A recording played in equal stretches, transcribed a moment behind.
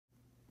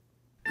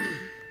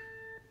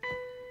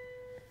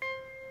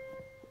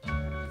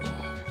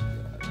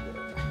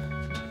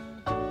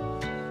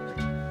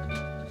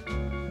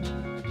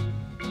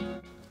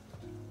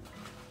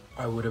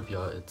Alright, what up,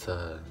 y'all?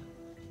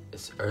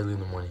 It's early in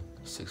the morning,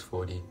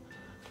 6:40.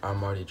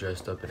 I'm already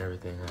dressed up and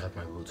everything. I have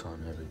my boots on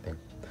and everything.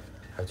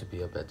 I have to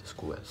be up at the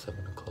school at 7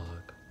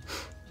 o'clock.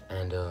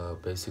 And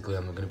basically,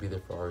 I'm gonna be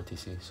there for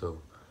ROTC, so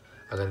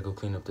I gotta go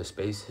clean up the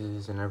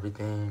spaces and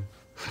everything.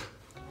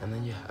 And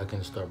then yeah, I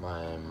can start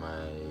my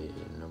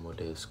normal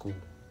day of school.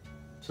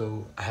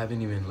 So I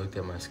haven't even looked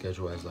at my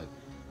schedule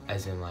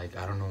as in I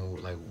don't know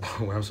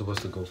where I'm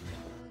supposed to go.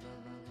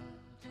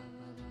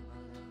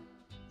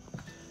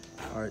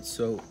 All right,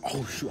 so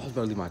oh shoot, I was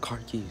about to leave my car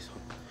keys.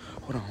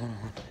 Hold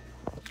on.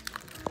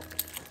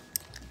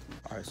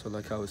 All right, so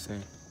like I was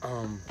saying,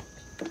 I'm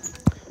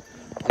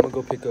gonna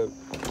go pick up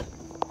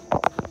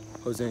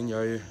Jose and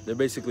Yair. They're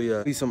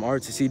basically some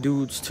RTC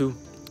dudes too.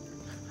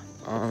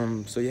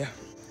 So yeah,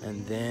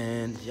 and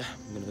then yeah,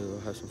 I'm gonna go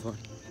have some fun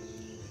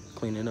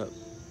cleaning up.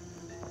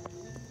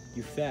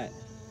 You fat.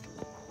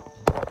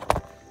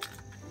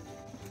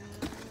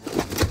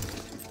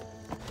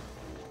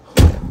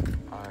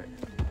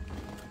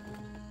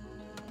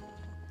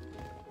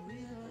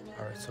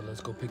 Alright, so let's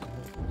go pick him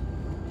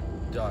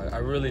up. Dog, I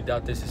really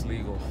doubt this is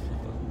legal.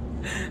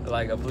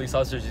 Like, a police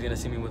officer is gonna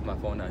see me with my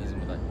phone now. He's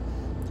gonna be like,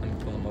 let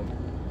me pull him over.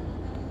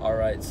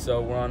 Alright,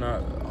 so we're on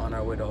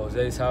our way to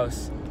Jose's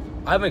house.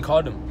 I haven't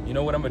called him. You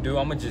know what I'm gonna do?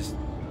 I'm gonna just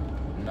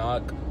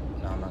knock.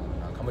 No, I'm not gonna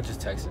knock. I'm gonna just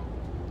text him.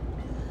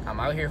 I'm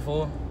out here,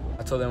 fool.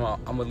 I told him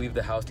I'm gonna leave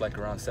the house like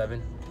around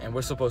 7. And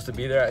we're supposed to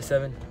be there at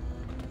 7.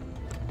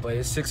 But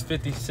it's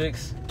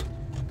 6:56.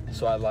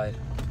 So I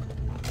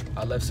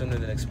left sooner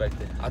than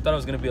expected. I thought it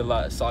was gonna be a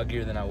lot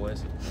soggier than I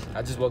was.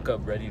 I just woke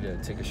up ready to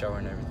take a shower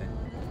and everything.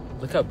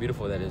 Look how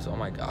beautiful that is. Oh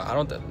my God. I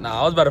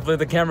was about to flip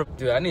the camera.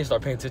 Dude, I need to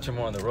start paying attention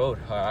more on the road.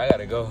 All right, I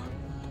gotta go.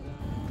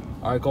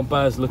 All right,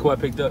 compas, look who I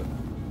picked up.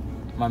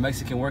 My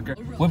Mexican worker.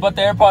 Whip out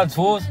the AirPods,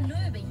 fools.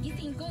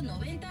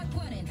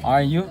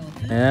 Aren't you?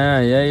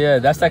 Yeah.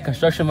 That's that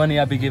construction money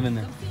I be giving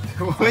them.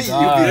 Wait, you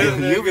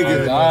be giving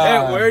them.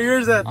 Hey, where are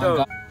yours at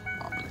though?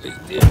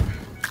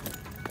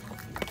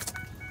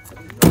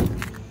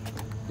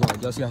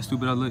 Y'all see how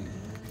stupid I look?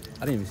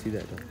 I didn't even see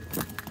that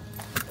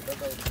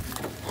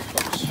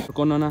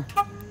though. Nana.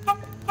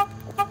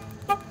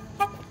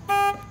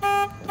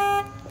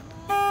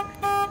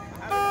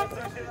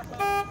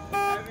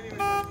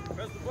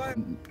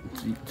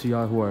 To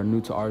y'all who are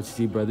new to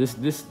RTC, bro, this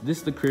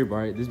is the crib,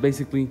 right? This is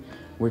basically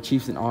where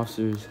chiefs and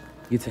officers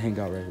get to hang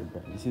out right here,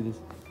 bro. You see this?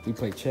 We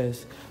play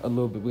chess a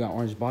little bit. We got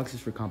orange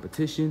boxes for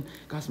competition.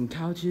 Got some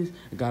couches.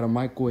 I got a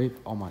microwave.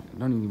 Oh my,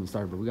 don't even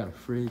start, bro. We got a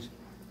fridge.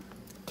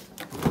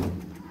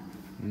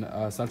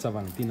 Salsa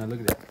Valentina, look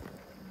at that.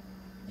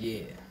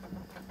 Yeah.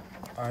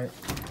 All right,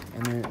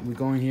 and then we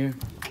go in here.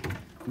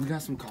 We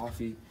got some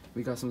coffee.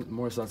 We got some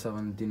more salsa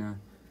Valentina,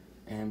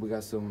 and we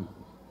got some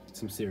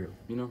cereal.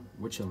 You know,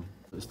 we're chilling.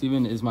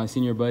 Steven is my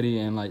senior buddy,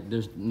 and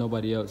there's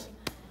nobody else.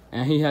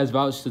 And he has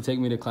vouched to take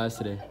me to class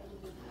today.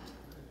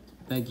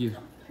 Thank you.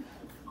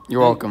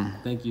 You're welcome.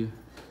 Thank you.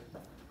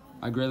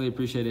 I greatly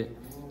appreciate it.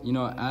 You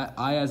know,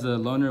 I as a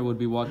loner would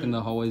be walking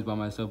the hallways by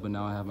myself, but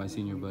now I have my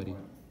senior buddy.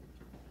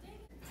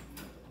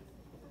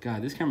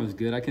 God, this camera's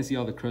good. I can see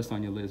all the crust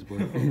on your lips, boy.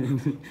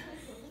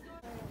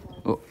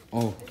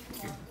 oh.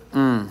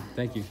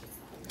 Thank you.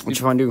 What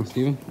you want to do?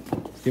 Steven,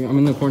 I'm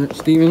in the corner.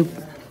 Steven,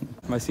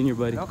 my senior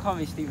buddy. Don't call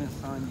me Steven's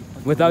son.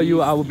 Without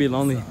you, I would be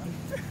lonely.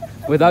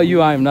 Without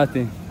you, I am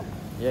nothing.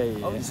 Yeah.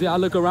 You see, I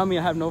look around me,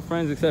 I have no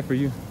friends except for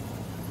you.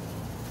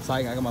 So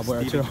I got my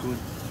boy Arturo.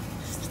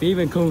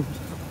 Steven Kuhn.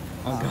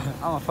 Oh, God.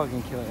 I'm gonna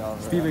fucking kill y'all,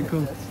 bro. Steven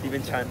Kuhn.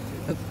 Steven Chan.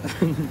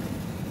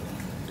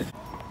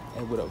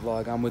 Hey, what up,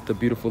 vlog? I'm with the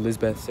beautiful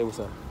Lizbeth. Say what's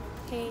up.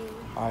 Hey.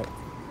 All right,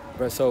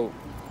 bro. So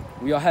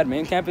we all had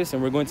main campus,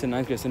 and we're going to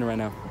 9th grade center right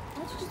now.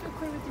 Why don't you just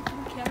record with the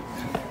new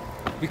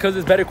campus? Because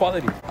it's better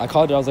quality. I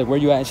called her. I was like, "Where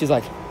you at?" And she's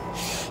like,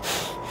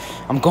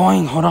 "I'm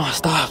going. Hold on.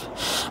 Stop.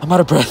 I'm out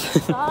of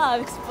breath." Stop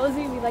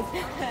exposing me like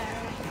that.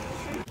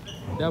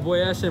 That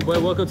boy Ashton, boy,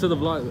 welcome to the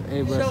vlog.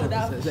 Hey, bro.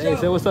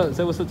 Say what's up.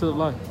 Say what's up to the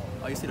vlog.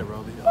 Oh, you see the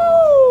robe?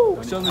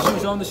 Show him the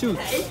shoes. Show him the shoes.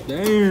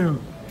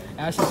 Damn.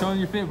 Ashton, show him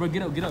your fit, bro.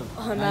 Get up.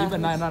 Oh,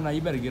 nah, you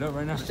better get up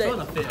right now. Show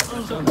the fit.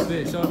 Show him the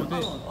fit. Show him the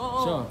fit.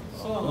 Show.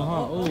 Oh,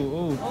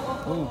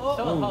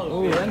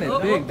 that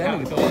nigga big.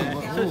 That nigga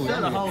big. Show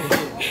the whole fit.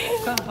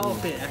 Show the whole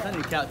fit. I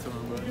need to count to him,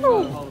 bro.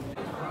 Show the whole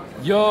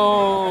fit. Yo,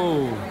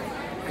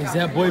 is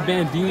that boy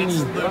Bandini?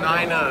 It's Lil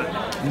Nina.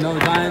 No,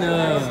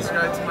 Dinah.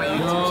 Subscribe to my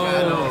YouTube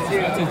channel.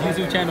 Subscribe to his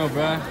YouTube channel,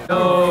 bro.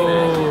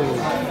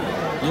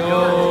 Yo,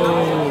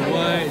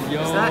 what? Yo.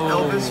 Is that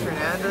Elvis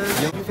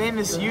Fernandez? The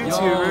famous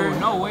YouTuber. Yo,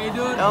 no way,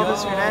 dude.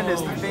 Elvis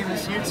Fernandez, the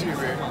famous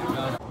YouTuber.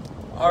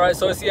 All right,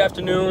 so it's the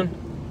afternoon.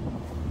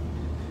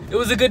 It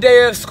was a good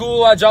day of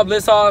school. I dropped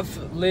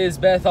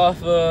Lizbeth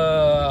off.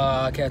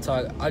 I can't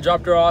talk. I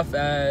dropped her off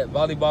at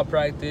volleyball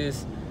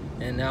practice,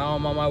 and now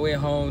I'm on my way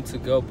home to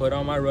go put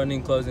on my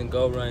running clothes and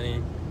go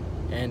running.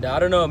 And I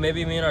don't know,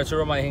 maybe me and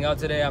Arturo might hang out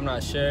today. I'm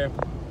not sure.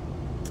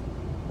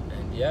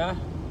 And yeah,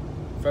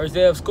 first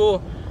day of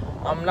school.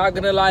 I'm not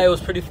gonna lie, it was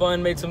pretty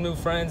fun. Made some new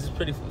friends.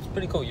 It's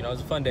pretty cool, you know. It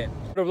was a fun day.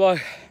 Vlog.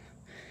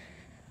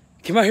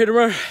 came out here to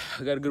run.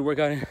 I got a good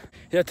workout in.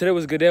 Yeah, today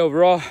was a good day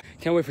overall.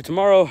 Can't wait for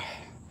tomorrow.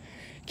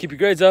 Keep your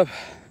grades up.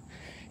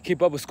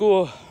 Keep up with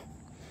school.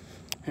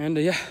 And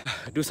yeah,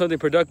 do something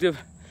productive.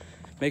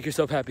 Make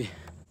yourself happy.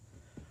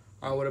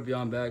 All right, what up,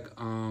 y'all? I'm back.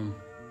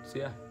 So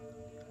yeah,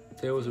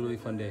 today was a really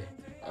fun day.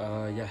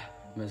 Yeah,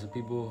 met some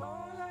people.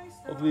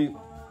 Hopefully,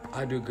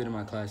 I do good in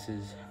my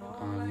classes.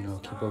 You know,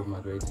 keep up with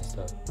my grades and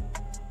stuff.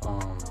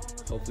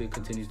 Hopefully, it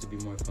continues to be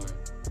more fun.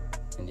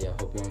 And yeah,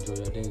 hope y'all enjoy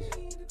your days.